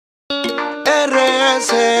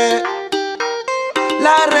hace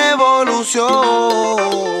la revolución.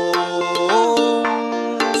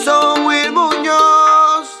 Soy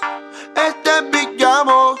Muñoz, este es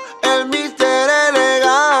Yamo, el mister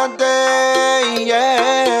elegante,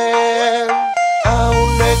 yeah.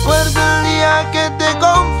 Aún recuerdo el día que te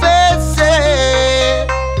confesé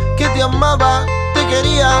que te amaba, te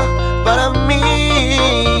quería para mí.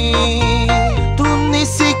 Tú ni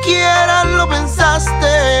siquiera lo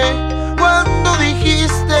pensaste cuando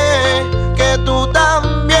dijiste que tú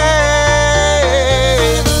también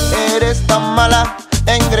eres tan mala,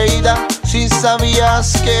 engreída. Si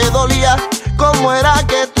sabías que dolía, cómo era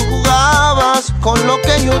que tú jugabas con lo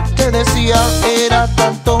que yo te decía. Era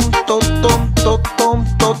tan tonto, tonto,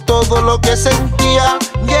 tonto todo lo que sentía.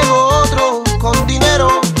 Llegó otro con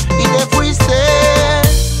dinero y te fuiste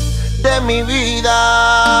de mi vida.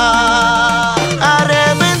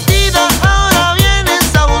 Arrepentida, ahora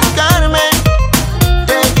vienes a buscarme.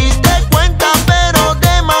 Te diste cuenta pero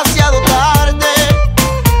demasiado tarde.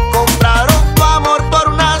 Compraron tu amor por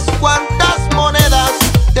unas cuantas monedas.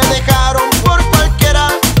 Te dejaron por cualquiera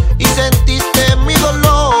y sentiste mi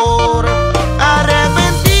dolor.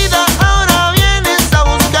 Arrepentida, ahora vienes a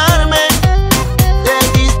buscarme. Te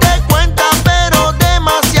diste cuenta pero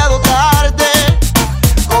demasiado tarde.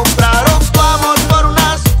 Compraron tu amor por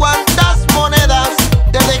unas cuantas monedas.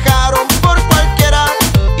 Te dejaron por cualquiera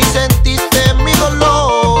y sentiste mi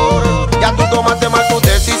dolor. Ya tú tomaste mal tu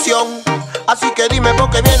decisión, así que dime por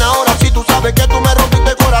qué viene ahora si tú sabes que tú me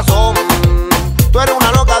rompiste el corazón. Tú eres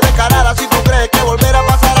una loca descarada si tú crees que volver a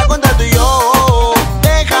pasar algo entre tú y yo.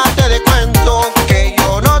 Déjate de cuento que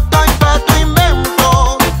yo no estoy pa' tu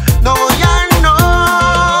invento. No, ya no.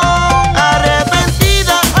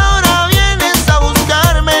 Arrepentida, ahora vienes a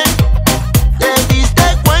buscarme. Te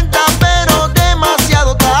diste cuenta pero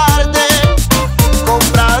demasiado tarde.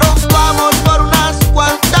 Compraron tu amor por unas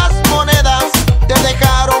cuantas monedas. Te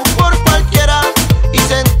dejaron por cualquiera y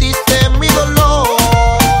sentiste mi dolor.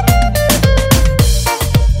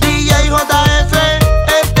 DJ JF,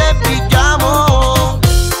 este es Yamo,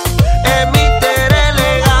 el mister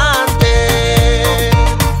elegante.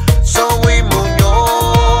 Soy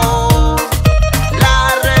Muñoz, la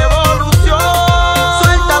revolución.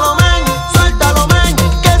 Suéltalo men,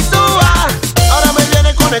 que suba. Ahora me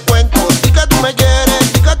vienes con el cuento, di que tú me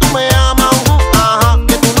quieres, di que tú me amas, ajá,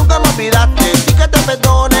 que tú nunca me olvidaste, di que te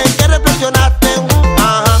perdone, que reflexionaste,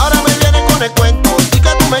 ajá. Ahora me vienes con el cuento, di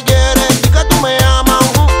que tú me quieres, di que tú me amas,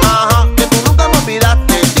 ajá, que tú nunca me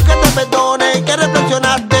olvidaste, di que te perdone, que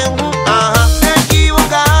reflexionaste, ajá. Te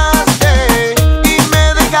equivocaste y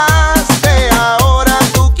me dejaste, ahora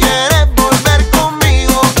tú quieres volver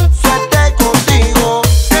conmigo, suerte contigo.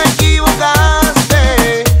 Te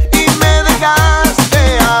equivocaste y me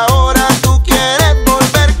dejaste, ahora tú quieres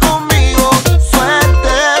volver conmigo, suerte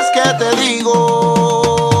es que te digo.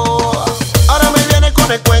 Ahora me vienes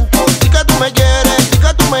con el cuento, di que tú me quieres, di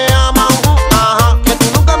que tú me amas, ajá, que tú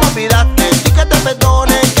nunca me olvidaste, di que te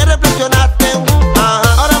perdone, que reflexionaste, ajá.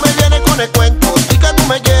 Ahora me vienes con el cuento, di que tú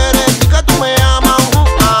me quieres, di que tú me amas,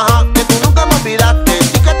 ajá, que tú nunca me olvidaste,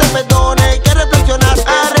 di que te perdone, que reflexionaste.